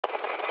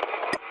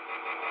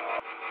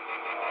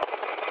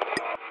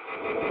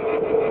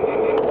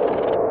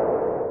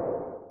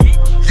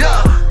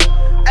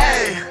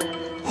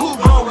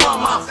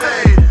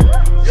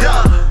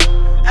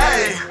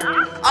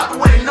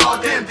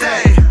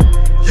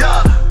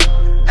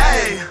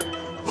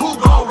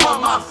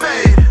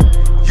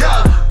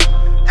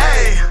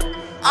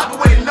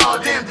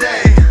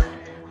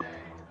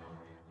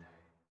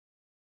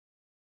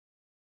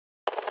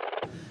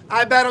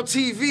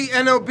iBattleTV,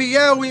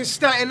 NLBL, we in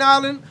Staten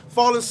Island.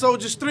 Fallen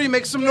Soldiers 3,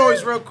 make some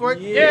noise real quick.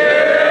 Yeah!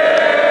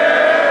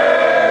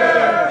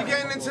 We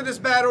getting into this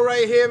battle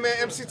right here, man.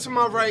 MC to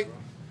my right.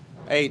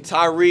 Hey,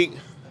 TARIQ,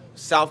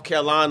 South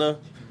Carolina,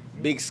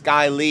 Big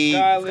Sky League,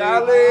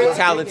 the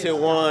talented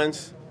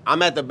ones.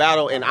 I'm at the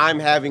battle and I'm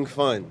having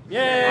fun.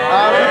 MC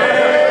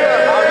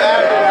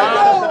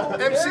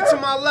to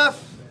my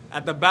left.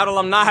 At the battle,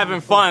 I'm not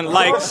having fun.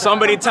 Like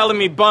somebody telling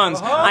me buns.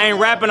 I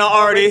ain't rapping, I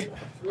already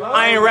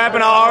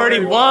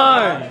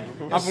won.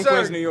 I'm from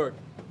Queens, New York.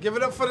 Give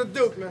it up for the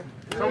Duke, man.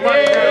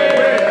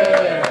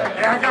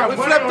 Yeah. We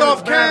flipped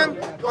off Cam.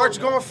 Arch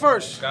going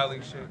first.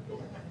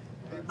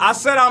 I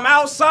said I'm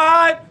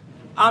outside,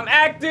 I'm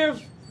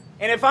active,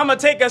 and if I'm gonna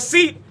take a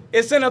seat,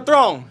 it's in a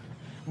throne.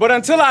 But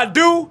until I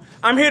do,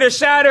 I'm here to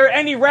shatter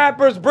any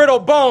rapper's brittle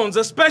bones,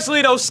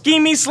 especially those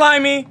schemy,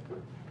 slimy,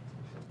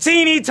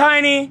 teeny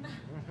tiny,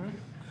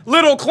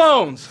 little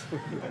clones.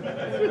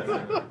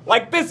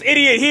 Like this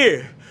idiot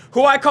here,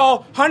 who I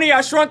call Honey,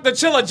 I Shrunk the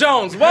Chilla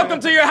Jones. Welcome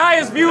to your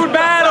highest viewed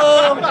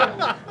battle.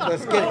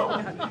 Let's get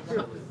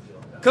it.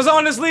 Cause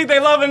on this league, they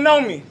love and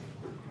know me.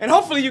 And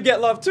hopefully you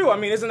get love too. I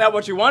mean, isn't that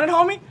what you wanted,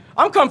 homie?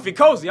 I'm comfy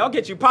cozy. I'll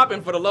get you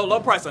popping for the low, low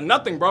price of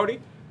nothing, Brody.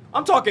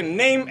 I'm talking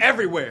name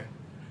everywhere.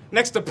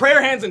 Next to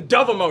prayer hands and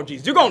dove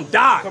emojis. You're gonna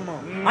die. Come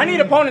on. I need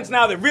opponents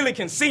now that really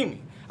can see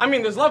me. I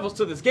mean, there's levels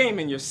to this game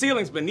and your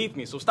ceiling's beneath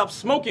me, so stop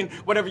smoking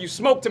whatever you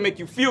smoke to make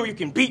you feel you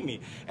can beat me.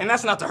 And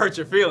that's not to hurt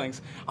your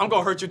feelings. I'm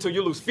gonna hurt you till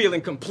you lose feeling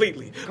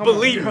completely.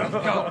 Believe me.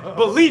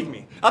 Believe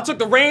me. I took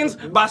the reins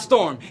by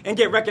storm and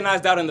get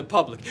recognized out in the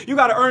public. You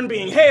gotta earn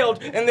being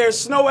hailed, and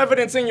there's no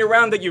evidence in your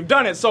round that you've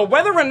done it. So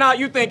whether or not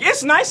you think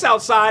it's nice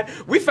outside,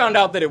 we found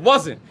out that it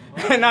wasn't.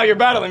 And now you're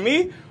battling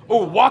me?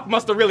 Ooh, walk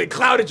must have really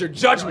clouded your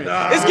judgment.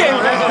 It's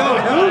getting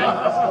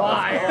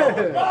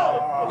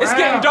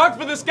dark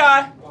for this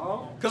guy.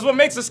 Because what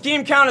makes a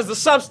scheme count is the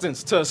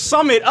substance. To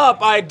sum it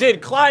up, I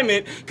did climb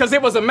it because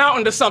it was a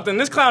mountain to something.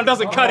 This clown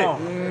doesn't cut it.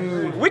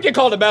 We can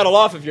call the battle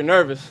off if you're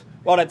nervous.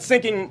 While that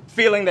sinking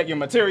feeling that your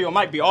material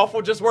might be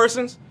awful just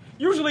worsens.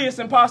 Usually it's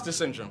imposter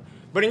syndrome.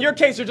 But in your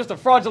case, you're just a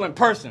fraudulent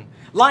person.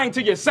 Lying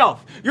to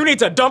yourself. You need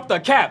to dump the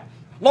cap.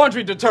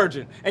 Laundry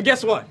detergent. And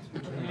guess what?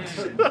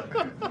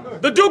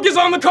 The Duke is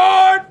on the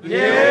card!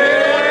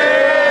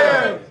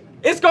 Yeah!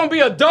 It's gonna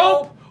be a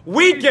dope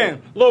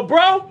weekend. Lil'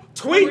 bro,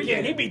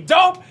 tweaking. He be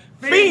dope.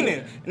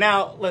 Fiending.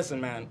 Now,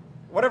 listen, man.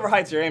 Whatever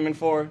heights you're aiming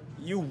for,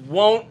 you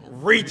won't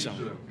reach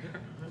them.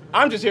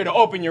 I'm just here to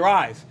open your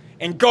eyes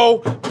and go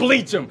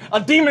bleach them. A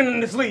demon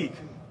in this league.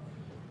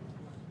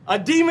 A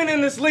demon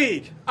in this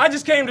league. I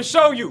just came to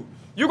show you.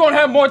 You're gonna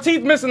have more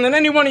teeth missing than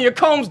any one of your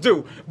combs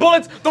do.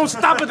 Bullets don't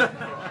stop at the...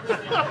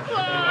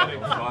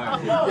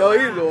 Yo,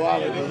 he's a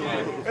wild.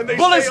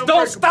 Bullets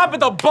don't stop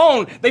at the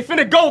bone. They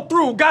finna go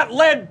through. Got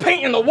lead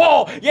paint in the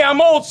wall. Yeah, I'm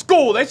old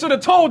school. They should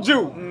have told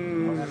you.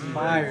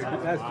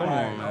 That's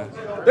fire.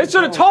 They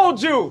should have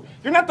told you.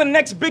 You're not the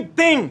next big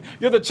thing.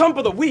 You're the chump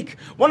of the week.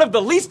 One of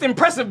the least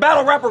impressive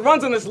battle rapper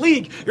runs in this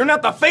league. You're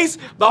not the face,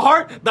 the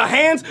heart, the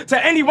hands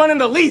to anyone in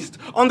the least.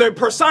 On their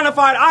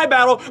personified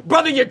iBattle,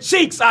 brother, your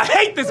cheeks. I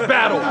hate this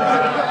battle.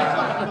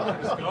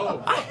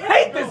 I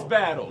hate this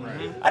battle.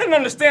 I didn't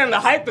understand the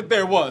hype that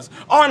there was.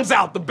 Arms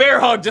out, the bear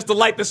hug just to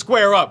light the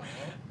square up.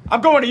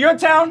 I'm going to your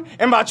town,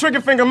 and my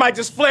trigger finger might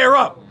just flare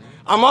up.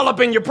 I'm all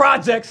up in your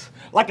projects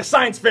like a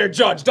science fair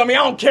judge. Dummy,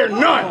 I don't care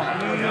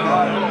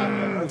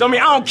none. Dummy,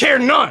 I don't care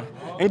none.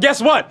 And guess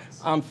what?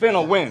 I'm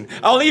finna win.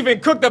 I'll even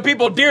cook the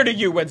people dear to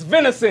you. It's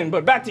venison,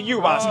 but back to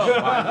you,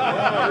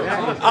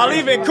 I'll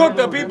even cook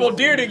the people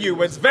dear to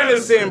you. It's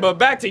venison, but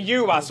back to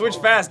you. I switch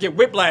fast, get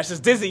whiplash, it's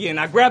dizzying.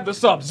 I grab the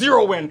sub,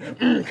 zero in.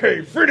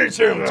 Okay, finish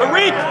him.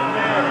 TARIQ!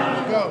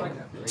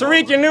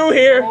 TARIQ, you're new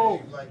here,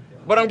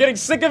 but I'm getting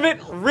sick of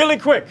it really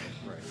quick.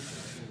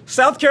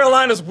 South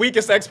Carolina's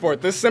weakest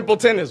export, this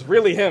simpleton, is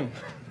really him.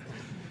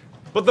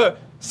 But the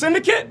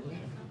syndicate,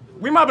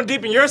 we mobbing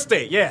deep in your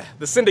state, yeah.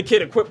 The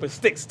syndicate equipped with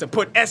sticks to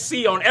put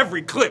SC on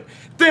every clip.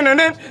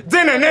 Din-din-din,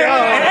 din-din-din,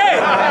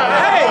 and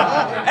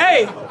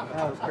hey!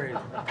 That was crazy.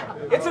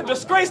 It's a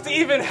disgrace to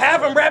even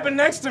have him rapping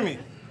next to me.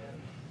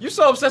 You're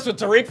so obsessed with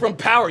TARIQ from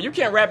Power, you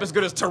can't rap as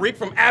good as TARIQ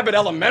from Abbott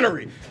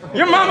Elementary.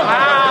 Your mama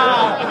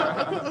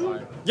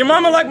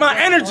like my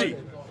energy,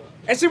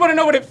 and she wanna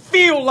know what it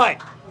feel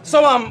like.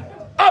 So I'm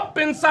up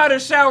inside her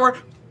shower,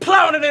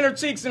 plowing it in her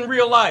cheeks in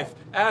real life.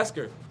 Ask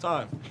her.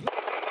 Time.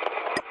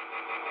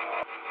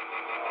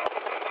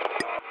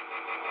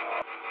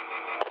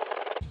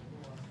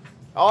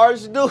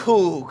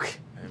 ARCHDUKE.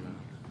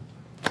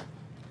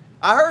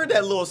 I heard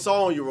that little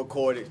song you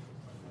recorded.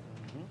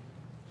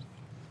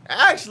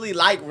 I actually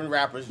like when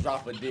rappers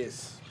drop a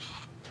diss.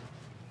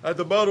 At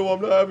the battle,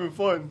 I'm not having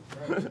fun.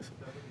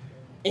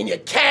 In your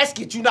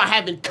casket, you're not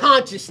having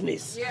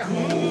consciousness. Yeah.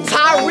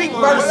 TARIQ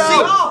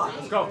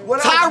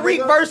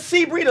versus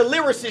Seabree, the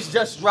lyricist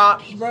just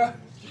dropped.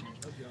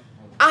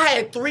 I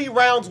had 3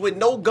 rounds with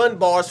no gun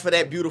bars for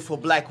that beautiful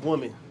black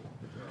woman.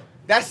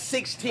 That's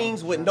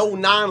 16s with no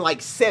 9,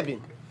 like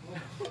 7.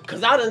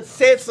 Cause I done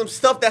said some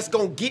stuff that's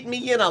gonna get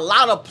me in a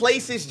lot of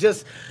places,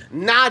 just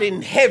not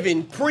in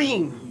heaven.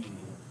 Preem.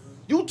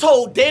 You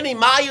told Danny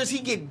Myers he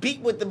get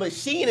beat with the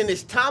machine and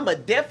his time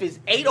of death is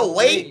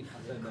 808?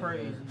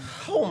 Crazy.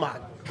 Oh my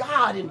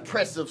God,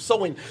 impressive.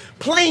 So in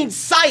plain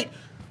sight,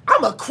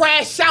 I'ma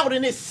crash out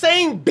in this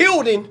same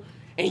building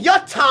and your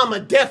time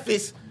of death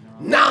is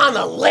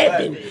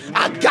 9/11.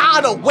 I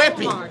got a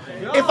weapon.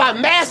 If I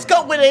mask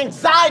up with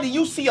anxiety,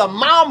 you see a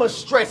mama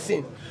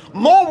stressing.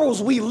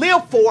 Morals, we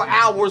live 4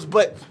 hours,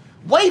 but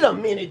wait a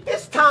minute,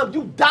 this time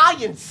you die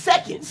in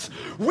seconds.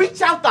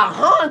 Reach out the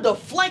Honda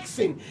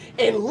flexing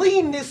and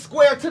lean this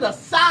square to the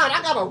side.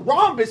 I got a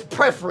rhombus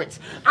preference.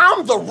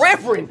 I'm the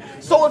Reverend.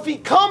 So if he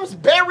comes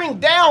bearing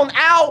down,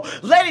 I'll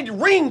let it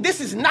ring. This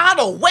is not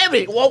a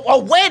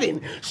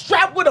wedding.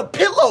 Strapped with a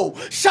pillow.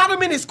 Shot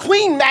him in his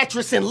queen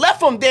mattress and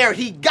left him there.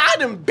 He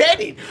got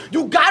embedded.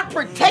 You got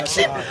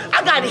protection?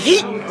 I got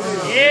heat.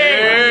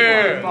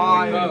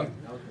 Yeah.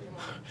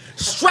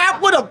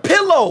 Strapped with a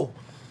pillow.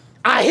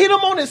 I hit him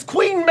on his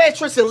queen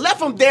mattress and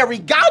left him there. He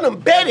got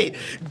embedded.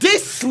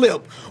 This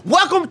slip.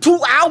 Welcome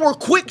to our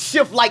quick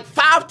shift, like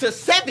 5 to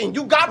 7.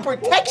 You got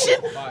protection?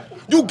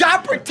 You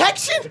got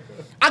protection?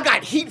 I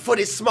got heat for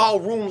this small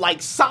room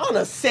like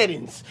sauna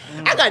settings.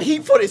 I got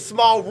heat for this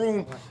small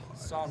room.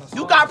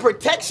 You got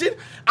protection?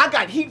 I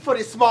got heat for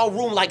this small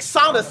room like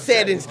sauna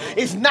settings.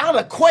 It's not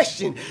a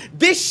question.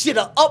 This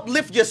shit'll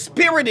uplift your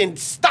spirit and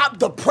stop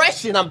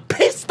depression. I'm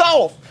pissed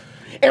off.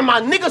 And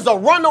my niggas a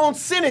run-on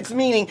sentence,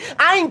 meaning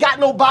I ain't got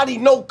nobody,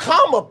 no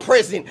comma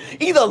present.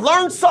 Either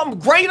learn something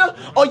greater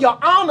or your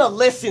honor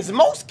lessons.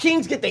 Most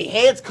kings get their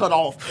heads cut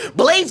off.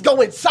 Blades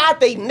go inside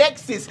they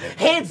nexus.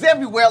 Heads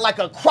everywhere like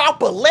a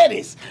crop of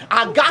lettuce.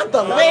 I got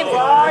the lettuce.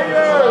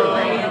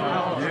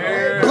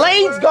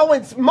 Blades go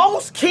in,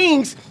 most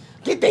kings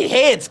get their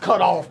heads cut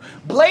off.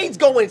 Blades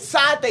go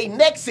inside they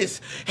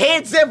nexus.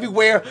 Heads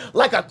everywhere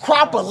like a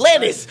crop of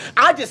lettuce.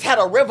 I just had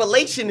a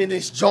revelation in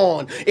this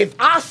John. If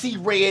I see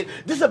red,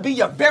 this'll be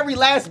your very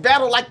last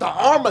battle like the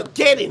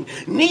Armageddon.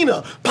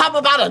 Nina pop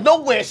up out of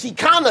nowhere. She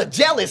kinda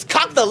jealous.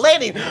 Cock the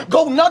leading.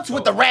 Go nuts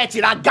with the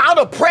ratchet. I got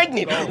her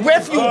pregnant.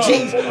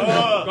 Refugees.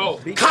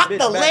 Cock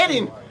the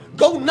leading.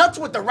 Go nuts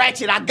with the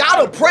ratchet. I got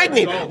her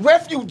pregnant.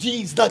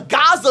 Refugees. The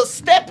Gaza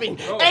stepping.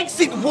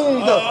 Exit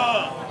wound.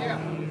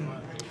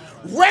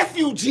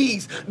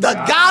 Refugees, the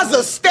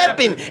Gaza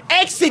stepping,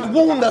 exit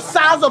wound the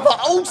size of an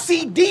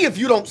OCD if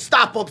you don't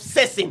stop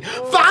obsessing.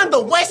 Find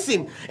the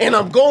Wesson and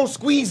I'm gon'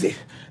 squeeze it.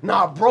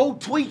 Nah, bro,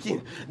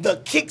 tweaking.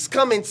 The kicks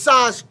come in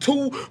size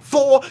 2,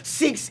 4,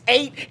 6,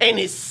 8, and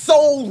it's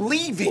so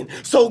leaving.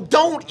 So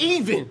don't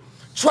even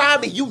try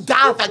me. You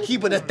die if I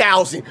keep it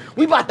 1,000.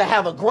 We about to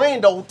have a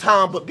grand old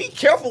time, but be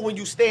careful when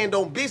you stand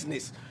on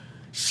business.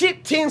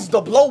 Shit tends to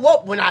blow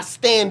up when I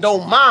stand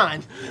on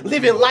mine.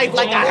 Living life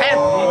like I have.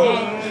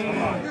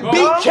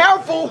 Be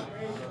careful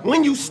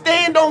when you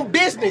stand on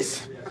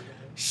business.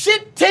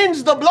 Shit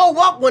tends to blow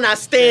up when I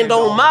stand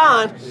on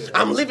mine.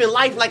 I'm living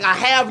life like I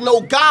have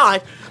no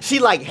God. She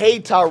like,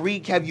 hey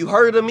Tariq, have you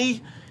heard of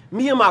me?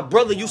 Me and my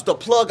brother used to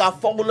plug our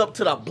phone up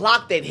to the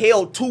block that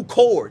held 2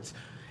 cords.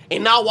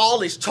 And now all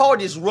his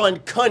charges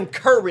run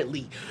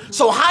concurrently.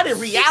 So how did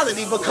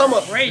reality become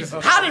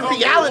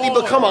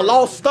a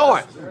lost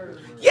art?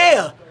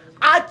 Yeah,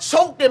 I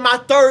choked in my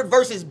 3rd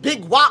versus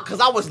Big Wop because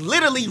I was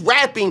literally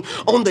rapping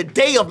on the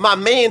day of my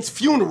man's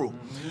funeral.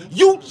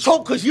 You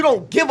choke because you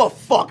don't give a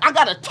fuck. I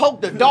gotta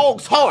choke the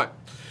dog's heart.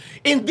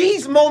 In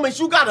these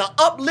moments, you gotta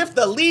uplift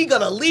the league or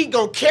the league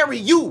gonna carry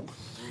you.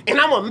 And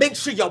I'm gonna make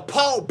sure your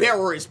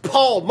pallbearer is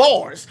Paul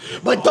Mars.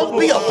 But don't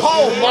be a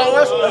Paul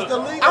Mars.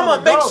 I'm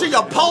gonna make sure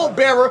your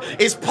pallbearer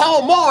is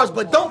Paul Mars,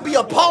 but don't be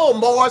a Paul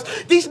Mars.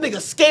 These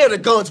niggas scared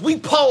of guns. We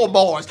Paul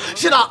Mars.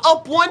 Should I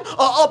up one or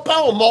up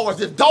Paul Mars?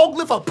 If dog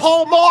lift a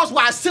Paul Mars,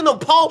 why I send him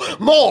Paul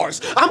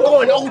Mars? I'm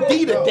going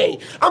OD today.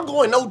 I'm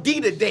going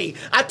OD today.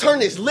 I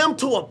turn his limb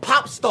to a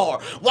pop star.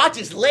 Watch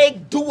his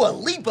leg do a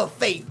leap of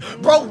faith.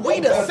 Bro, we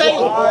the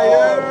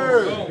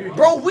same.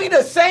 Bro, we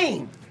the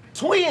same.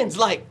 Twins,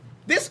 like,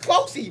 this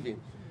close even.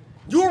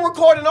 You a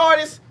recording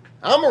artist,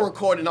 I'm a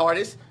recording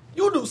artist.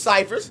 You do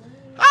ciphers,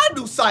 I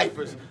do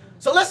ciphers.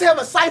 So let's have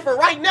a cipher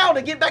right now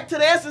to get back to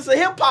the essence of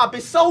hip hop.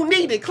 It's so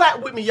needed.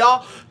 Clap with me,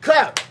 y'all.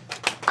 Clap.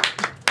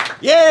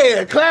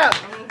 Yeah, clap.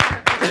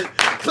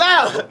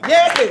 Clap.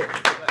 Yeah.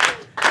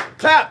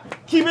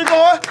 Clap. Keep it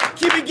going.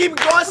 Keep it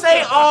going.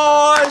 Say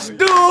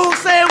ARCHDUKE.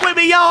 Say it with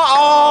me,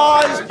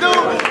 y'all.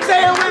 ARCHDUKE.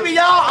 Say it with me,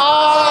 y'all.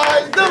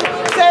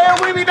 ARCHDUKE. Say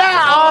it with me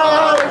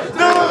now.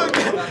 ARCHDUKE.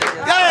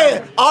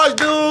 Yeah.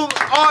 ARCHDUKE.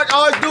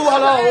 ARCHDUKE.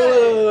 Hold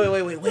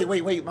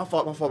on. Wait. My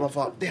fault.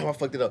 Damn, I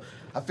fucked it up.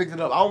 I fixed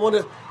it up. I don't want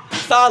to.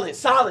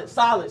 Silence. I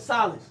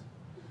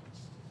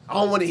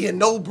don't want to hear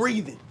no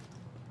breathing.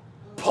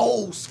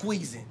 Pole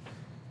squeezing.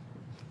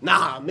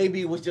 Nah,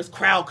 maybe it was just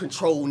crowd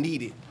control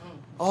needed.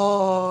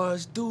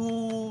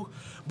 ARCHDUKE.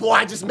 Boy,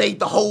 I just made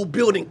the whole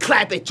building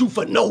clap at you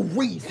for no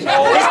reason. It's the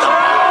time,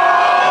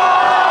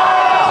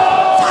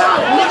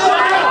 nigga.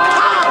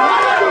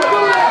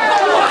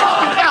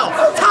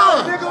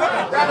 Time.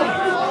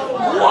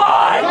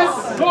 What?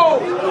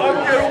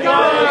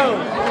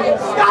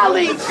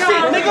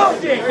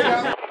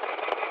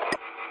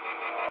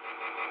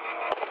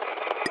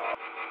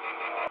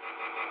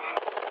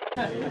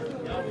 Yo,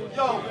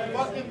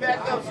 fuck it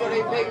back up so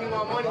they pay me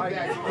my money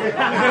back.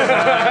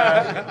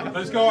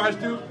 Let's go,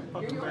 ARCHDUKE.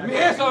 Let me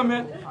hear something,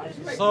 man.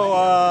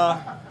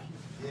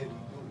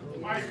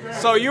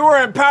 So you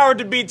were empowered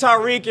to be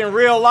TARIQ in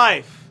real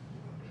life,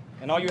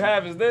 and all you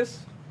have is this?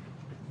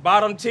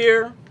 Bottom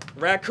tier,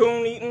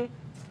 raccoon eating,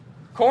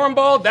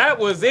 cornball, that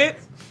was it?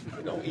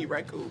 You don't eat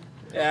raccoon.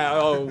 Yeah,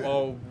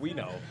 oh, we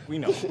know.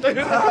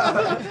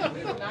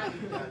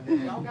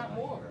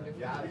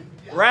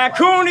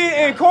 Raccoon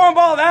eating,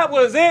 cornball, that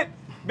was it?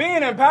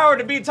 Being empowered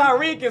to be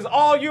TARIQ is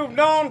all you've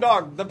known,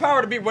 dog. The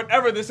power to be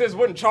whatever this is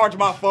wouldn't charge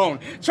my phone.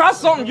 Try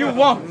something you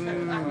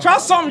want. Try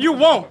something you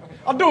won't.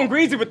 I'm doing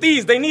greasy with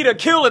these. They need a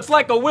kill. It's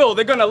like a will.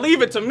 They're gonna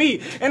leave it to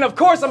me. And of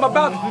course I'm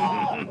about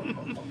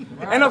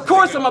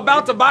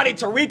to body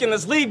TARIQ in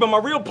this league, but my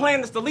real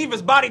plan is to leave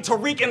his body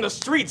TARIQ in the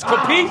streets.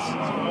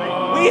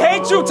 Capiche? We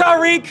hate you,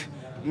 TARIQ.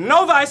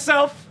 Know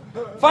thyself.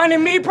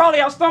 Finding me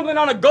probably out stumbling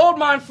on a gold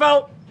mine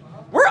felt.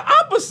 We're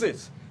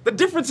opposites. The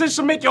differences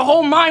should make your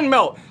whole mind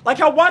melt. Like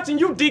how watching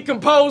you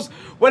decompose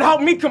would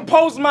help me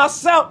compose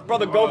myself.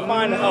 Brother, go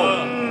find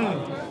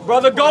help.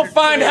 Brother, go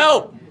find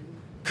help.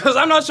 Because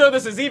I'm not sure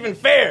this is even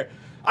fair.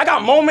 I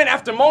got moment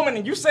after moment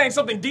and you saying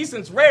something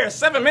decent's rare.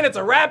 7 minutes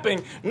of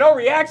rapping, no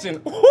reaction.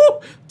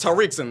 Woo!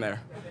 TARIQ's in there.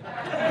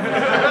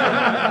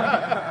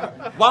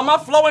 While my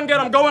flow and get,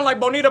 I'm going like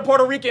Bonita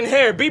Puerto Rican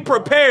hair. Be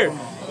prepared.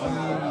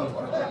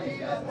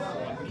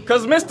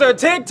 Because Mr.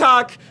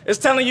 TikTok is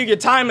telling you your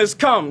time has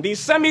come. These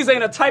semis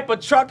ain't a type of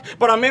truck,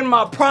 but I'm in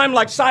my prime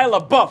like Shia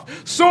LaBeouf.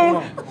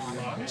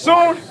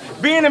 Soon,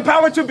 being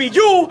empowered to be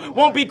you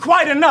won't be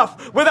quite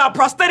enough. Without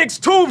prosthetics,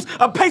 tubes,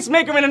 a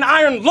pacemaker, and an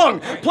iron lung.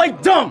 Play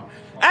dumb.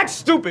 Act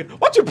stupid.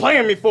 What you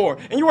playing me for?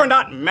 And you are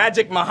not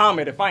Magic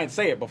Muhammad, if I ain't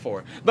say it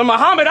before. The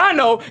Muhammad I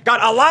know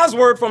got Allah's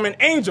word from an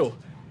angel.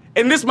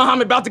 And this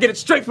Muhammad about to get it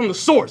straight from the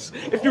source.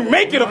 If you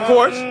make it, of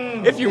course.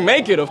 If you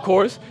make it, of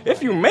course.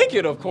 If you make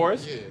it, of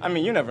course. I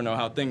mean, you never know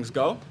how things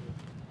go.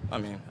 I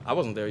mean, I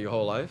wasn't there your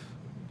whole life.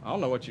 I don't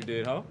know what you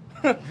did, huh?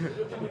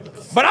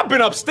 But I've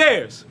been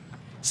upstairs.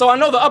 So I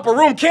know the upper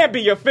room can't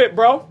be your fit,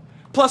 bro.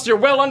 Plus, you're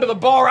well under the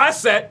bar I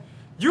set.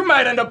 You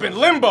might end up in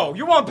limbo.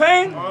 You want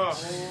pain?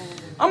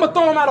 I'ma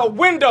throw him out a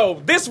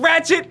window. This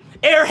ratchet,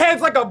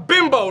 airheads like a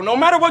bimbo. No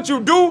matter what you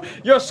do,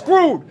 you're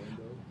screwed.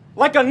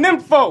 Like a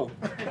nympho.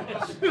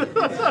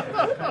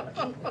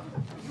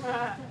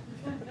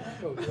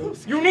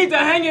 You need to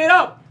hang it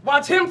up.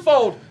 Watch him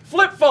fold.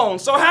 Flip phone.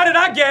 So how did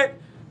I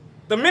get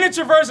the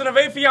miniature version of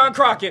Affion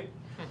Crockett,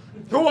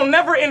 who will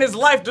never in his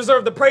life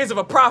deserve the praise of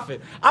a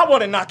prophet? I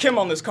want to knock him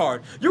on this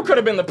card. You could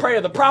have been the prey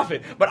of the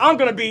prophet, but I'm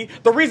going to be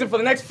the reason for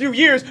the next few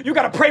years you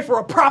got to pray for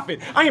a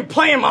prophet. I ain't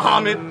playing,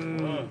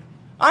 Muhammad.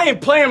 I ain't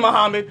playing,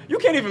 Muhammad. You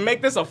can't even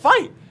make this a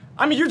fight.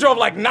 I mean, you drove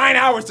like 9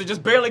 hours to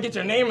just barely get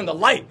your name in the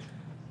light.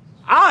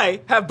 I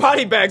have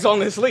body bags on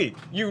this league.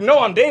 You know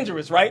I'm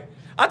dangerous, right?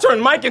 I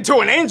turned Mike into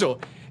an angel,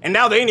 and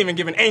now they ain't even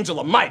giving Angel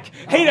a mic.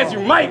 Hate as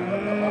you might.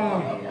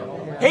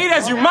 Hate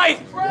as you might.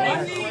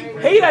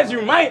 Hate as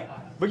you might.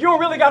 But you don't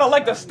really got a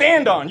leg to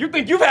stand on. You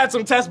think you've had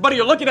some tests, buddy,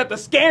 you're looking at the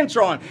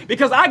Scantron.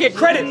 Because I get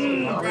credit.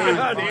 Because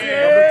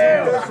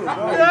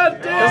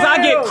I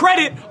get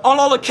credit on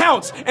all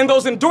accounts. And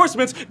those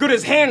endorsements, good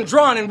as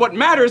hand-drawn. And what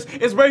matters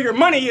is where your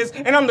money is,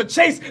 and I'm the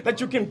chase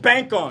that you can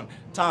bank on.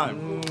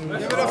 Time. Give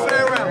it a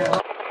fair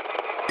round.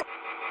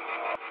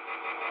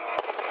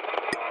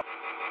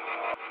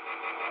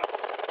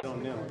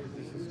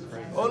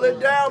 Hold it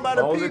down by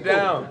the people. Hold it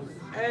down.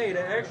 Hey,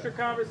 the extra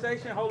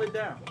conversation, hold it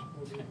down.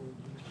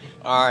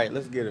 All right,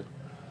 let's get it.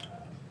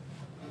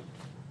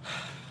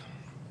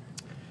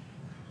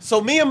 So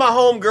me and my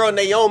homegirl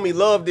Naomi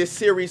love this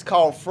series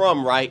called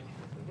From, right?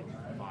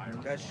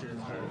 That shit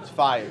is It's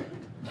fire.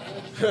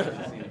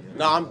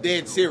 No, I'm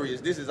dead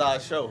serious. This is our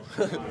show.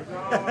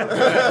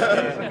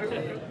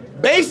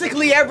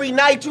 Basically, every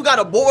night you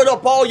gotta board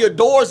up all your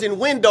doors and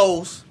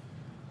windows,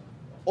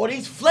 or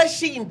these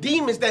flesh-eating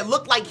demons that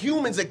look like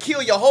humans that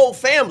kill your whole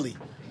family.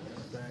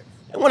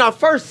 And when I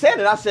first said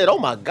it, I said, oh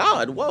my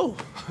God, whoa.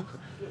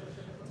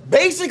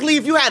 Basically,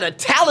 if you had a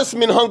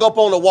talisman hung up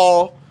on the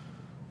wall,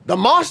 the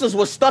monsters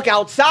were stuck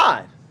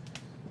outside.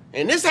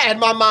 And this had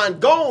my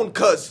mind going,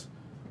 because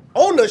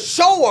on the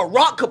show, a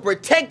rock could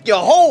protect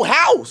your whole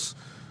house.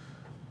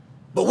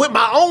 But with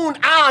my own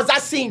eyes, I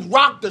seen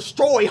rock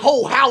destroy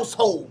whole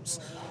households.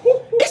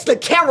 It's the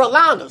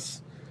Carolinas.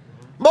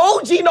 My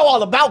OG know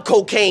all about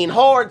cocaine,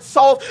 hard,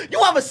 soft.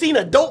 You ever seen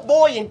a dope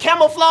boy in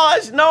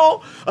camouflage?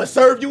 No? Or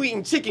serve you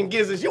eating chicken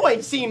gizzards? You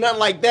ain't seen nothing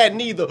like that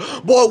neither.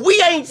 Boy,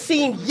 we ain't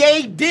seen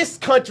yay this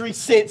country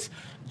since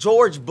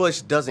George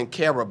Bush doesn't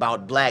care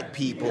about black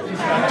people.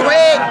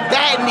 Thread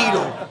that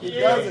needle. He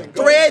doesn't.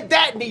 Thread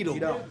that needle.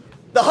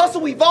 The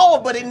hustle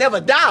evolved, but it never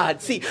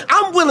died. See,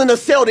 I'm willing to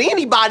sell to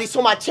anybody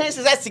so my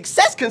chances at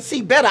success can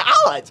see better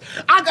odds.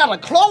 I got a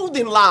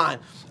clothing line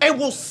and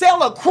will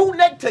sell a crew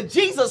neck to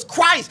Jesus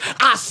Christ.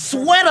 I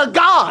swear to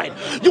God.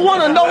 You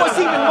want to know what's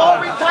even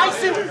more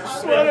enticing?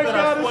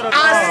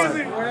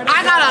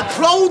 I got a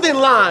clothing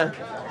line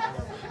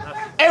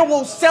and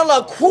will sell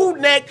a crew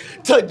neck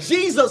to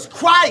Jesus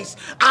Christ.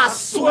 I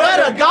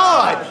swear to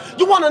God.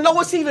 You want to know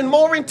what's even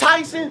more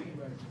enticing?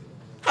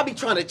 I be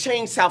trying to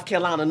change South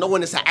Carolina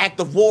knowing it's an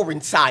act of war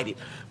inside it.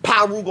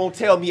 Pyru gonna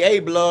tell me, hey,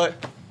 blood,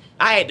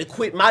 I had to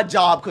quit my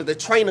job because the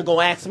trainer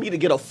gonna ask me to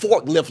get a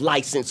forklift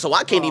license, so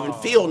I can't even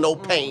feel no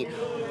pain.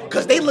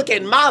 Because they look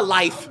at my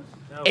life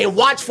and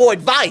watch for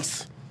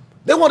advice.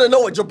 They want to know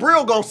what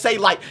Jabril gonna say,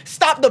 like,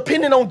 stop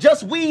depending on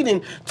just weed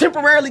and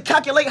temporarily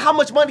calculate how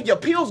much money your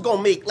pills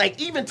gonna make. Like,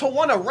 even to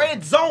win a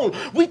red zone,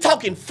 we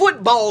talking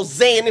football,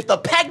 Zan. If the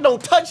pack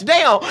don't touch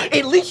down,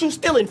 at least you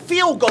still in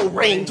field goal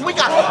range. We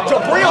got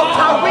Jabril,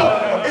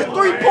 Tyreek, and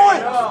 3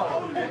 points.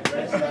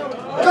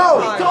 Go.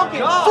 We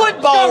talking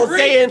football,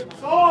 Zan.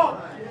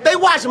 They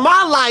watch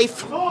my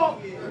life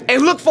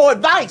and look for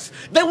advice.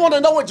 They want to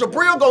know what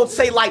Jabril gonna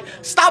say, like,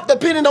 stop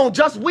depending on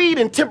just weed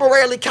and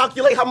temporarily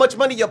calculate how much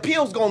money your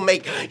pills gonna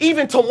make.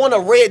 Even to win a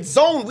red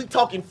zone, we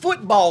talking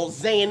football,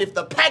 Zan. If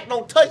the pack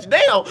don't touch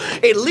down,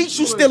 at least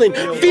you still in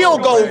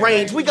field goal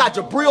range. We got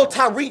Jabril,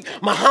 Tyreek,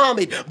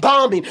 Muhammad,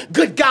 bombing.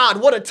 Good God,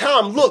 what a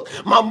time. Look,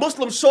 my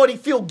Muslim shorty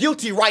feel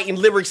guilty writing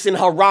lyrics in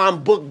her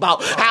rhyme book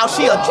about how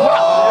she a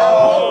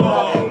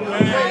drop.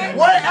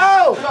 What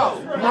else?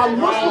 My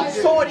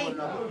Muslim shorty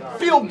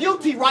feel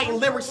guilty writing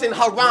lyrics in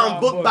her rhyme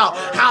book about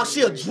how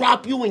she'll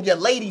drop you in your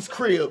lady's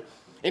crib.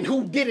 And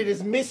who did it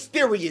is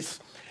mysterious.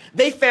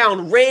 They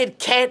found red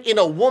cat in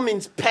a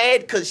woman's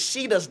pad because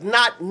she does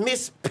not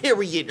miss,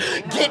 period.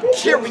 Get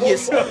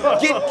curious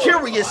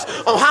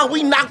on how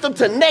we knocked him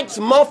to next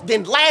month,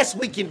 then last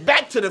weekend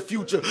Back to the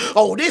Future.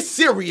 Oh, this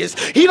serious.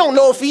 He don't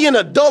know if he in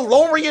a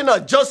DeLorean or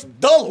just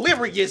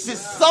delirious. It's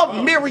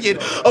some myriad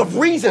of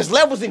reasons,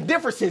 levels, and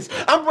differences.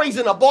 I'm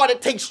raising a bar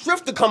that takes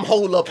strift to come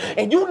hold up,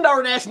 and you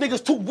nerd-ass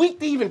niggas too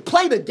weak to even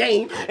play the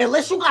game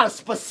unless you got a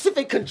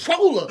specific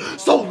controller.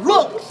 So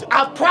look,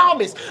 I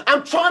promise,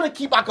 I'm trying to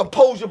keep our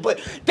composure, but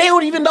they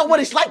don't even know what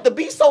it's like to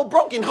be so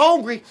broke and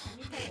hungry.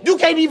 You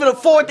can't even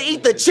afford to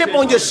eat the chip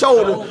on your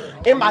shoulder.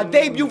 In my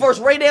debut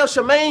versus Raydell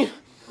Shemaine,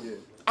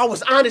 I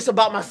was honest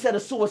about my set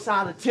of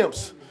suicide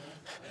attempts.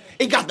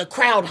 It got the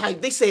crowd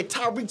hype. They said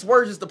Tariq's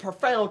words is the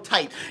profound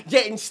type.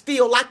 Yet and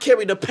still, I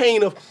carry the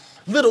pain of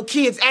little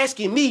kids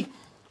asking me,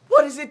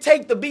 what does it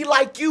take to be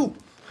like you?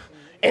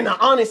 And the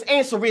honest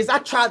answer is I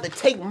tried to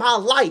take my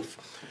life.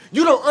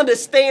 You don't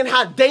understand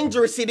how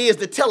dangerous it is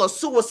to tell a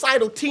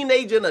suicidal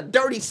teenager in a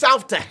dirty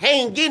South to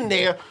hang in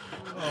there.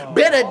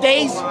 Better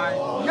days.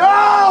 Yo! You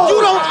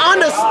don't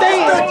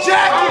understand. It's the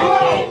jacket.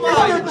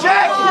 It's the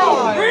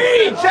jacket.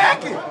 Read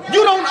jacket.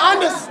 You don't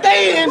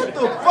understand. What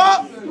the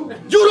fuck?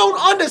 You don't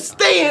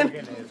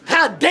understand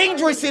how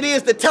dangerous it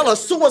is to tell a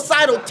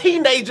suicidal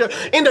teenager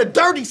in the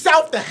dirty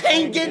South to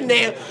hang in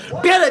there.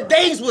 Better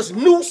days was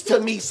news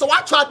to me, so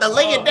I tried to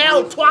lay it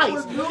down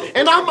twice.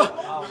 And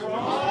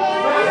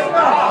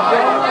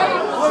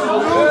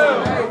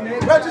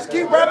Bro, just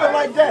keep rapping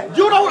like that.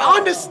 You don't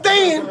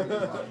understand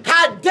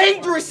how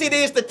dangerous it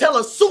is to tell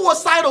a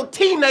suicidal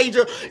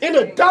teenager in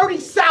the dirty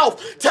South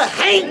to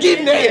hang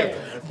in there.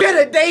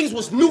 Better days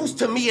was news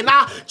to me, and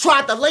I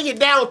tried to lay it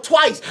down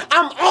twice.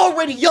 I'm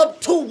already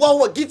up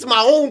 2-0 against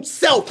my own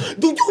self.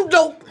 Do you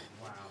know?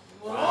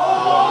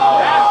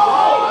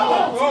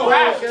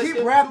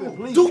 Keep rapping,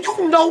 please. Do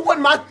you know what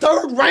my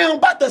third round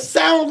about to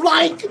sound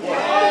like?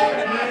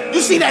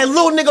 You see that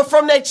little nigga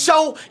from that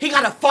show? He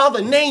got a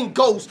father named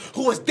Ghost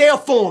who was there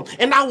for him,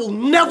 and I will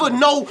never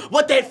know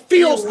what that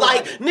feels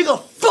like. Nigga,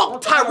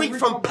 fuck Tyreek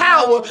from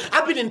Power.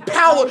 I've been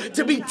empowered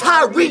to be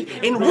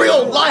Tyreek in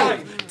real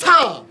life.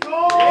 Time.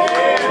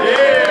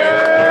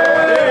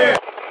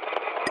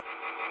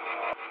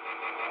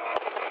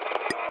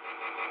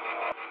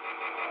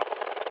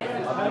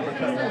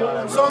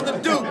 It's on the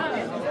Duke.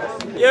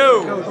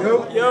 Yo.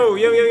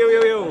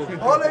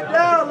 Hold it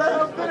down.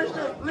 Let him finish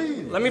it,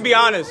 please. Let me be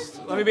honest.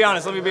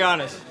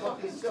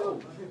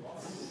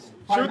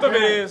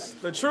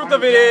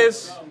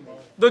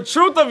 The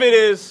truth of it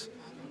is,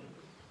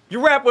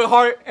 you rap with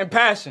heart and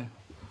passion.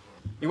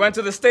 You went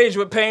to the stage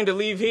with pain to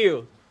leave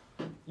healed.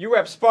 You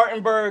rep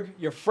Spartanburg,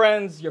 your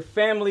friends, your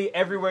family,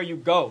 everywhere you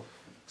go.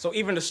 So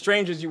even to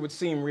strangers, you would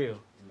seem real.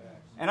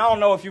 And I don't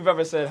know if you've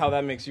ever said how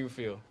that makes you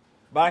feel,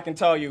 but I can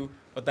tell you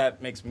what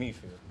that makes me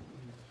feel.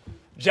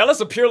 Jealous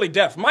or purely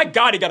deaf? My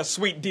God, he got a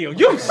sweet deal.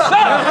 You suck!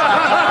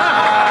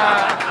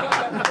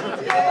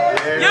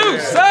 You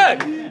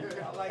suck!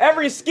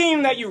 Every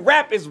scheme that you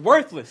rap is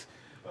worthless.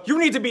 You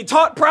need to be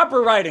taught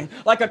proper writing,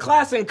 like a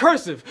class in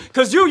cursive,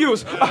 because you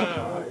use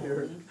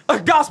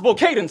gospel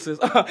cadences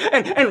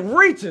and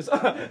reaches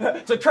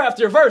to craft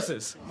your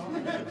verses.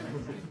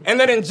 And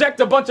then inject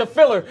a bunch of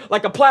filler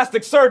like a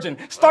plastic surgeon.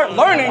 Start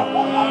learning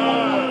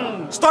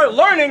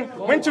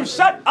when to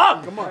shut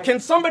up. Can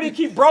somebody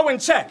keep bro in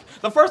check?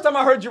 The first time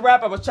I heard you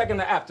rap, I was checking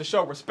the app to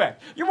show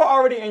respect. You were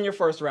already in your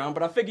first round,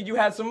 but I figured you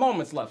had some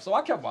moments left, so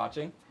I kept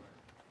watching.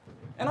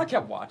 And I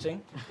kept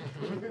watching.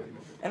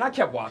 And I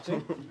kept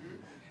watching.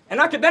 And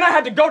then I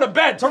had to go to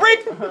bed.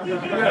 Tariq!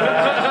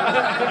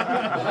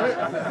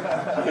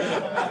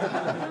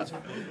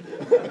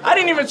 I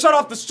didn't even shut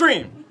off the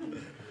stream.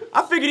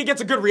 I figured he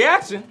gets a good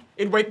reaction.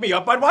 It'd wake me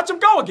up, I'd watch him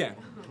go again.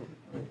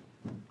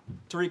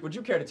 TARIQ, would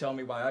you care to tell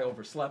me why I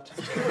overslept?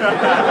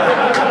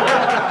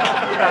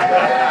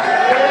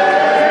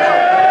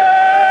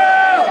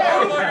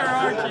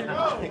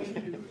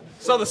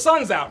 So the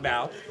sun's out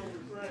now.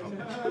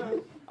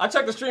 I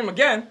check the stream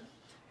again.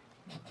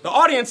 The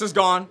audience is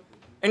gone,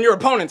 and your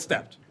opponent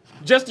stepped.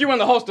 Just you and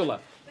the host are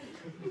left.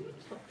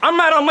 I'm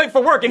mad I'm late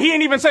for work, and he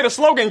ain't even say the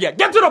slogan yet.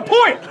 Get to the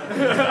point!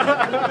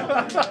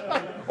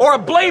 Or a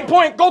blade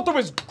point go through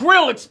his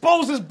grill,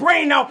 expose his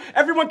brain. Now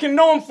everyone can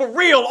know him for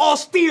real. All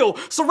steel,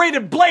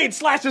 serrated blade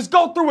slashes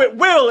go through at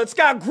will. It's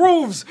got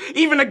grooves.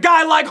 Even a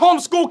guy like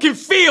homeschool can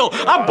feel.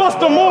 I bust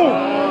a move.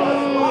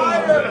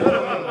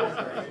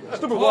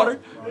 Stupid water.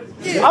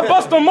 I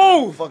bust a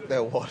move. Fuck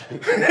that water.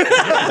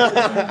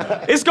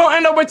 It's gonna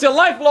end up with your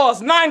life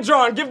lost. 9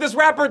 drawn. Give this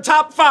rapper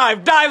top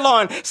 5.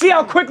 Dylon. See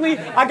how quickly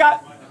I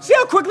got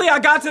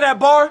to that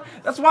bar?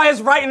 That's why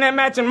it's right in that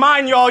match in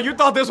mine, y'all. You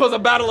thought this was a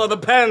battle of the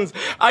pens.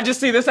 I just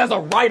see this as a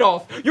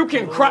write-off. You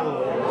can cry.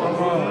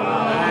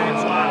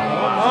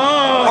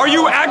 Are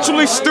you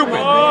actually stupid?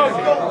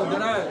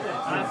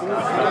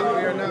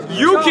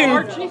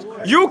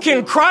 You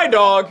can cry,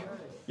 dog.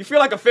 You feel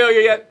like a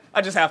failure yet?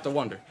 I just have to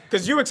wonder.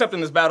 Because you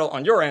accepting this battle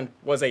on your end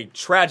was a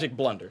tragic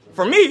blunder.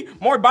 For me,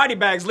 more body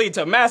bags lead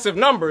to massive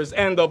numbers,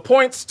 and the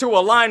points to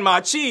align my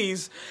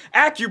cheese,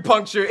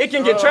 acupuncture, it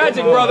can get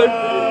tragic, brother.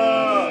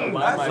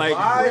 Like,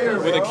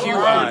 with a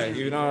QI,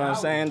 you know what I'm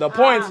saying? The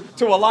points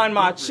to align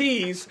my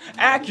cheese,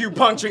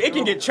 acupuncture, it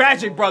can get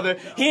tragic, brother.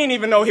 He ain't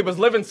even know he was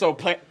living so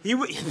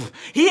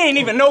he ain't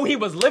even know he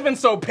was living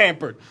so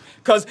pampered.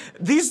 Because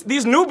these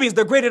newbies,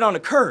 they're graded on a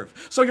curve.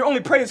 So your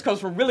only praise comes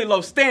from really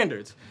low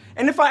standards.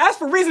 And if I asked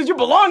for reasons you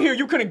belong here,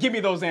 you couldn't give me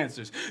those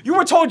answers. You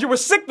were told you were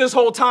sick this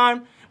whole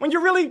time when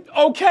you're really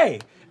okay.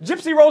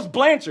 Gypsy Rose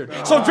Blanchard.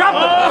 So drop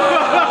the...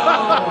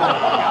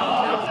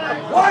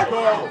 What?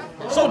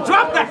 So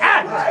drop the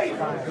act.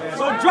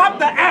 So drop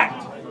the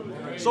act.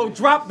 So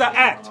drop the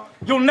act.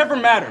 You'll never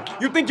matter.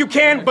 You think you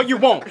can, but you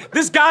won't.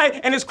 This guy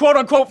and his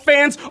quote-unquote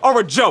fans are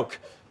a joke.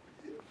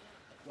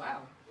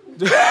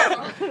 You're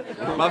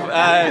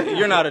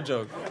not a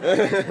joke.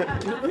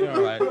 You're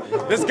all right.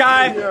 This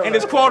guy and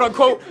his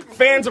quote-unquote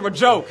fans are a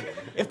joke.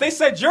 If they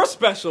said you're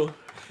special,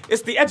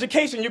 it's the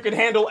education you can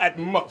handle at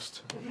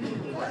most.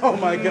 Oh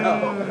my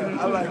God.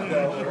 I like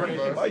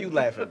that. Why are you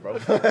laughing, bro?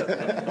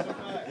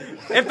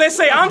 If they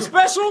say I'm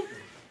special,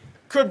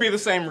 could be the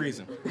same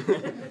reason.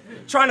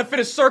 Trying to fit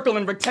a circle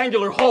in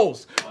rectangular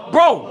holes.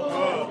 Bro,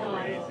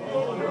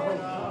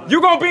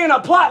 you gonna be in a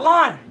plot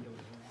line.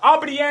 I'll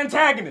be the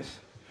antagonist.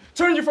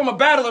 Turn you from a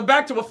battler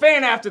back to a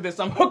fan after this.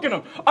 I'm hooking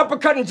him,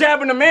 uppercutting,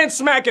 jabbing him, and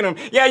smacking him.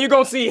 Yeah, you're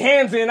gonna see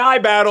hands in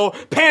iBattle,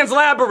 Pan's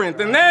Labyrinth,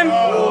 and then...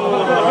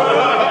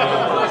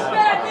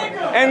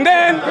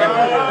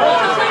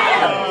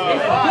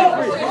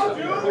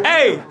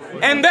 Hey,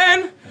 and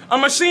then a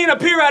machine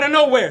appear out of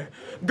nowhere.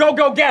 Go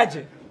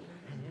gadget.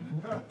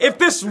 If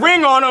this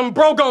ring on him,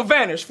 bro gon'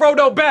 vanish.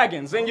 Frodo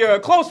Baggins, and your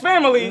close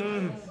family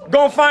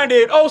gon' find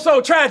it oh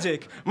so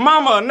tragic.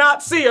 Mama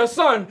not see her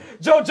son,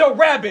 Jojo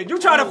Rabbit. You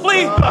try to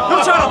flee, you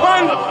try to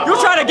run, you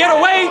try to get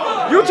away,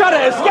 you try to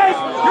escape,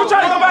 you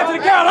try to go back to the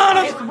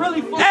Carolinas.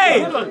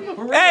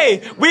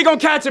 Hey, we gon'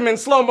 catch him in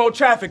slow-mo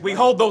traffic. We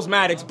hold those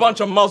Maddox,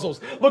 bunch of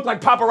muzzles, look like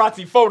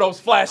paparazzi photos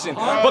flashing.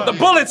 But the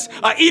bullets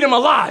eat him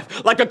alive,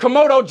 like a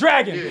Komodo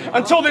dragon.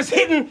 Until this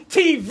hitting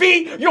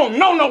TV, you don't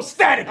know no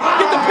static.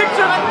 Get the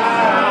picture?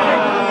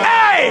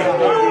 Hey,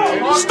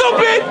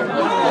 stupid!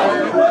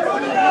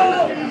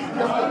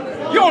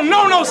 You don't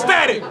know no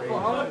static.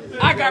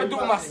 I gotta do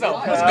it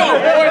myself. Let's go,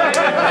 boy.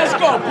 Let's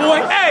go,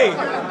 boy. Hey,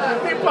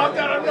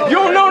 you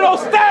don't know no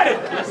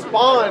static.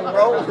 Spawn,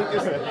 bro.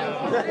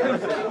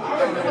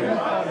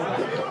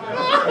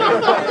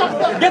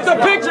 Get the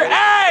picture.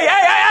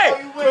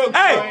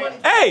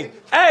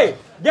 Hey.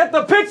 Get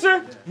the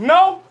picture.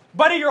 No,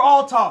 buddy, you're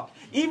all talk.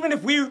 Even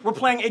if we were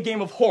playing a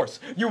game of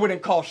horse, you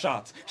wouldn't call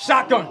shots.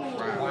 Shotgun.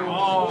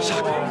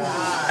 Shotgun.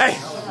 Hey.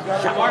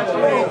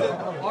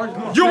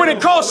 You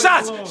wouldn't call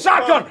shots.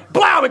 Shotgun.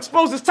 Blow.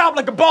 Expose his top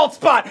like a bald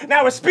spot.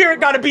 Now his spirit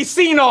gotta be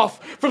seen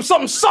off from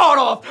something sawed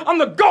off. I'm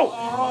the GOAT.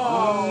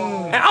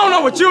 And I don't know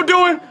what you're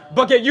doing,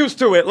 but get used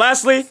to it.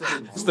 Lastly,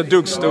 it's the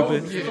Duke,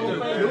 stupid.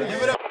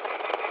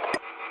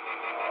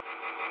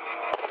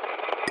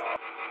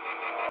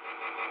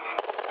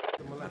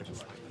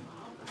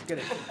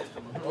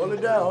 Hold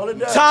it down.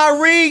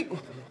 TARIQ,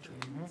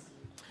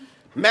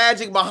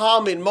 Magic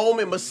Muhammad,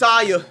 Moment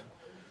Messiah,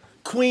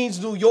 Queens,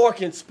 New York,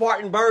 and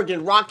Spartanburg,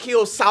 and Rock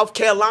Hill, South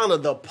Carolina,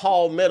 the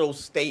Palmetto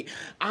State.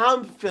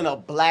 I'm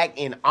finna black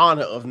in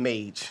honor of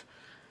Mage,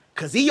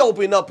 cause he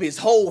opened up his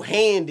whole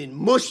hand and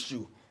mushed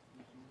you.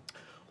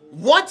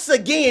 Once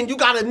again, you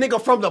got a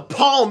nigga from the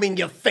palm in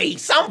your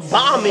face. I'm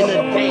bombing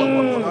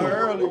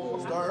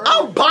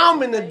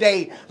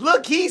today.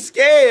 Look, he's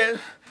scared.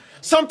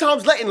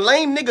 Sometimes letting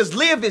lame niggas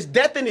live is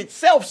death in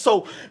itself,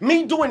 so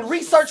me doing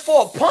research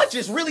for a punch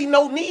is really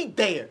no need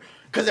there.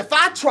 Cause if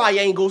I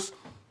triangles,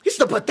 it's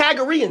the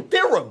Pythagorean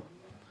theorem.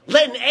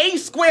 Letting A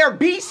square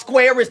B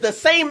square is the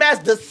same as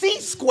the C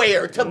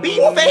square. To be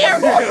fair,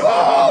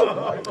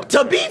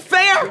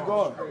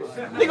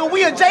 nigga,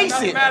 we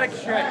adjacent.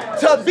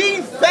 To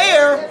be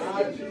fair,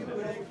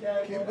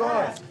 keep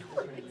going.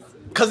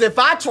 Cause if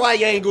I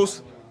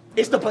triangles,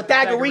 it's the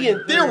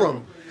Pythagorean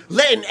theorem.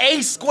 Letting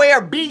A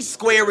square B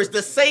square is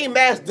the same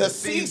as the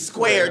C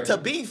square. To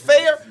be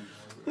fair,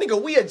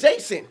 nigga, we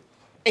adjacent.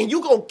 And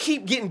you gonna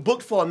keep getting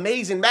booked for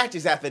amazing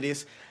matches after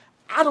this.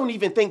 I don't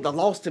even think the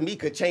loss to me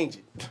could change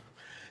it.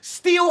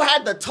 Still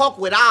had to talk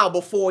with Al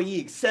before he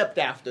accept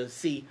after.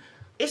 See,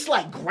 it's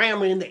like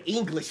grammar in the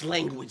English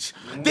language.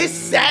 This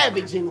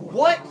savage and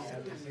what?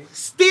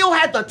 Still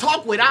had to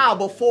talk with Al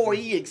before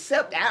he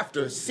accept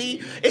after.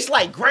 See, it's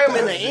like grammar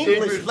in the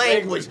English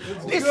language.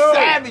 This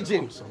savage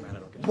and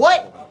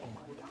what?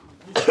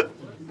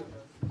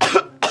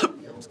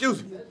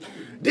 Excuse me.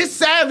 This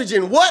savage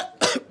and what?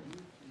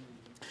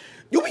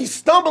 You be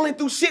stumbling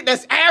through shit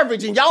that's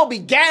average and y'all be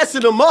gassing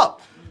them up.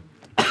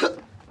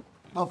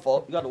 My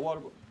fault. You got the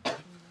water.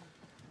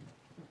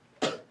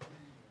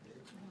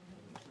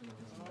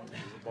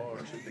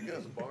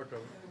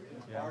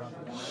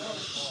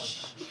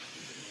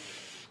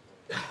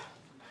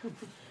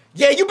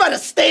 Yeah, you better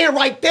stand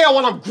right there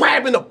while I'm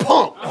grabbing the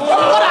pump. What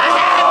I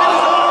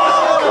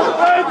have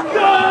is...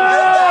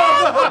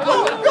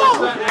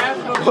 Go!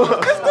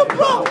 It's the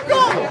pump,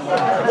 go!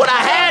 What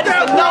I had is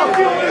enough.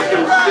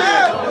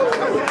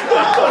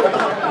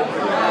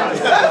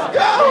 Let's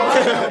go!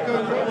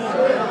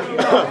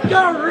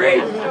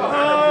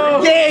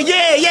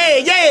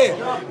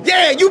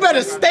 Yeah, you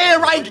better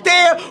stand right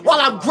there while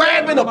I'm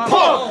grabbing the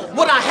pump.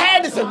 What I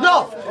had is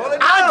enough.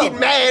 I'll get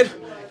mad.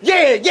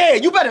 Yeah,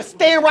 you better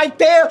stand right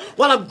there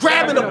while I'm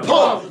grabbing the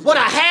pump. What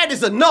I had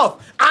is enough.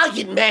 I'll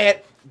get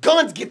mad.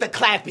 Guns get the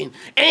clapping.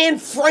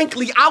 And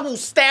frankly, I will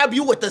stab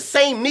you with the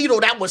same needle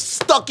that was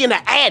stuck in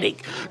the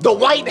attic. The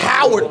White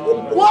Howard.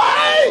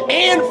 What?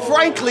 And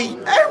frankly,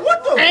 hey,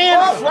 what the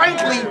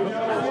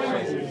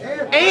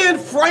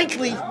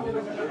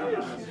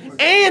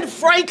And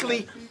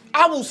frankly,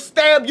 I will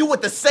stab you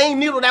with the same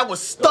needle that was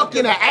stuck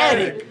in the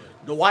attic.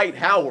 The White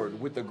Howard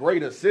with the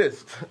great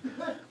assist.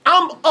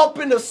 I'm up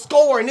in the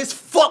score and this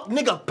fuck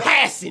nigga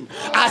passing.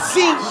 I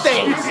seen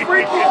things. He's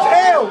freaky as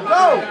hell,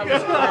 go.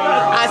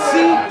 I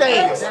seen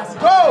things.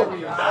 Go.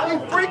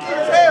 He's freaky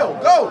as hell,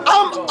 go.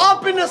 I'm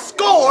up in the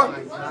score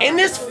and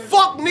this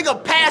fuck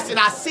nigga passing.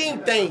 I seen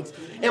things.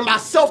 In my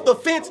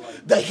self-defense,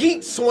 the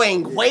heat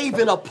swing,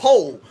 waving a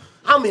pole.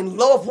 I'm in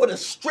love with a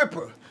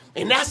stripper.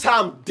 And that's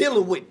how I'm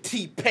dealing with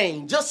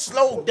T-Pain. Just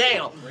slow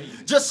down.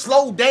 Just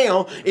slow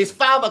down. It's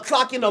 5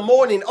 o'clock in the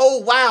morning. Oh,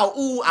 wow.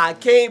 Ooh, I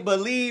can't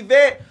believe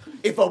it.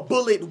 If a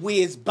bullet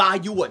whiz by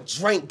you a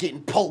drink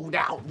getting pulled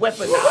out,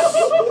 weaponize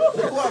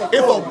it.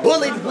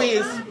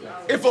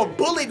 If a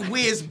bullet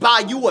whiz by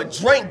you a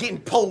drink getting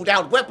pulled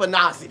out,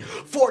 weaponize it.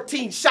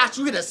 14 shots,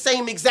 you hear the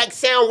same exact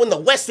sound when the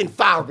Weston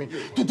firing.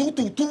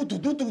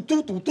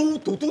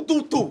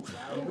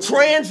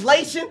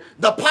 Translation,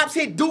 the pops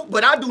hit Duke,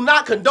 but I do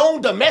not condone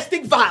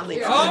domestic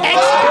violence.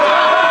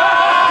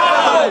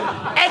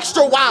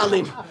 Extra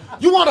wildin'.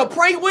 You wanna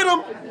pray with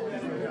him?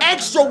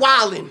 Extra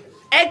wildin'.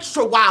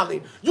 Extra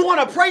wildin'. You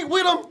wanna pray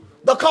with him?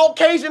 The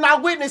Caucasian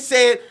eyewitness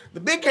said the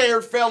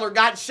big-haired feller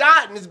got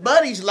shot and his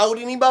buddies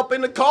loaded him up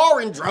in the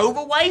car and drove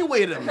away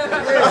with him.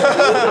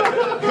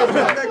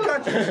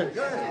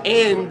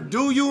 And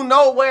do you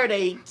know where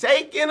they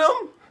taking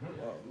him?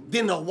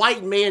 Then the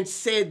white man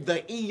said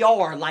the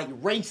ER like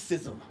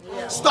racism.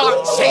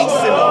 Start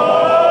chasing him.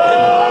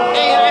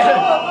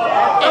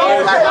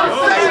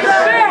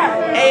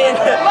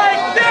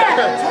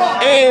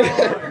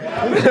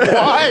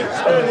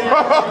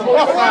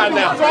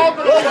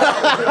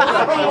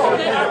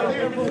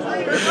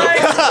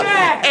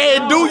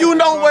 And do you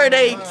know where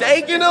they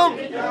taking him?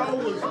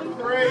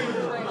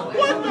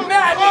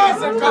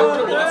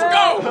 Let's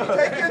go.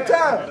 Take your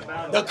time.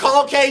 The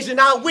Caucasian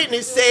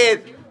eyewitness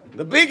said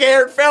the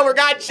big-haired fella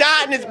got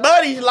shot and his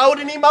buddies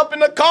loaded him up in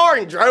the car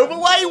and drove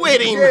away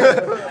with him.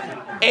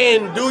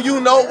 And do you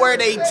know where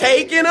they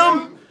taking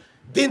him?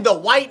 Then the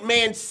white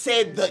man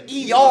said the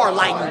ER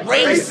like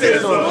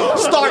racism.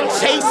 Start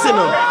chasing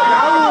him.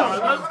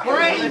 That's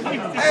crazy.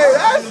 Hey,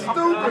 that's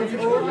stupid.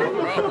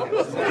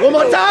 One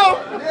more time?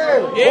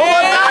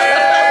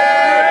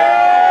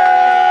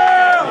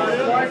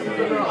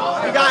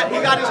 He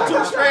got his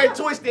two-strand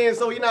twist in,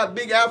 so he's not a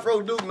big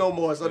Afro dude no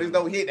more, so there's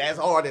no hit as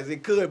hard as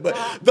it could. But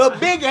the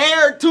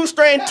big-haired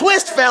two-strand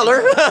twist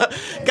feller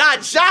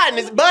got shot and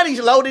his buddies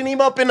loaded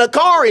him up in the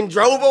car and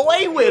drove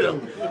away with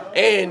him.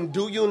 And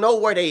do you know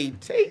where they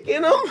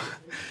taking him?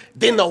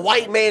 Then the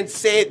white man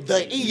said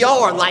the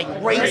ER like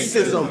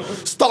racism.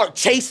 Start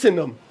chasing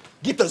them.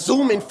 Get the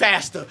zoom in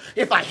faster.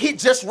 If I hit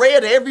just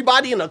red to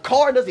everybody in the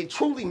car, does it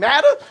truly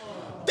matter?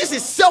 This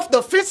is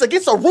self-defense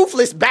against a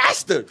ruthless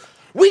bastard.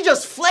 We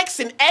just flex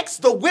and X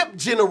the whip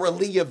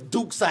generally if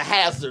Duke's a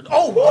hazard.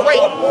 Oh,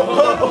 great.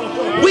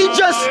 We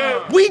just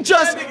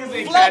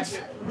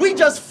We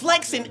just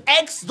flexing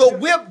X the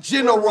whip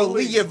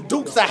generally if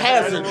Duke's a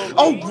hazard.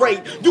 Oh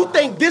great, you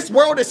think this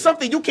world is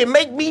something you can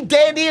make me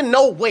dead in?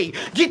 No way.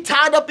 Get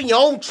tied up in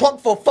your own trunk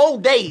for 4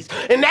 days.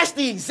 And that's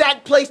the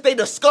exact place they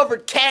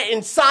discovered cat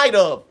inside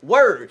of.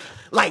 Word.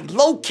 Like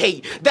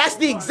locate. That's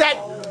the exact,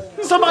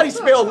 somebody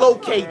spell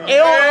locate.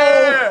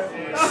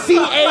 L-O-C-A-T-E.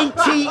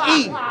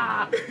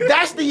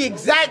 That's the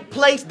exact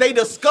place they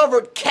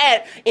discovered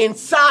cat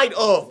inside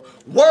of.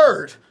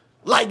 Word.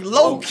 Like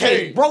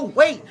locate, bro,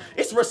 wait,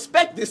 it's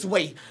respect this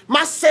way.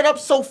 My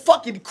setup's so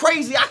fucking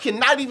crazy, I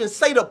cannot even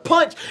say the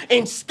punch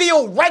and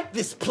still wreck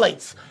this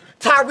place.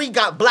 TARIQ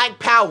got black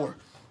power,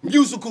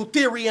 musical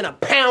theory, and a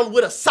pound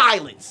with a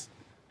silence.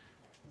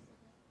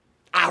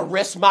 I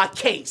rest my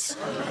case.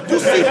 You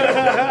see,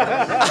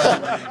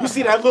 you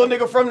see that little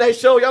nigga from that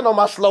show? Y'all know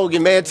my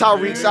slogan, man.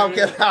 TARIQ, South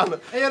Carolina.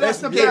 Hey,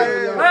 that's the Let's get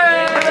it.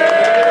 back.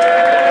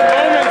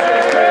 Hey!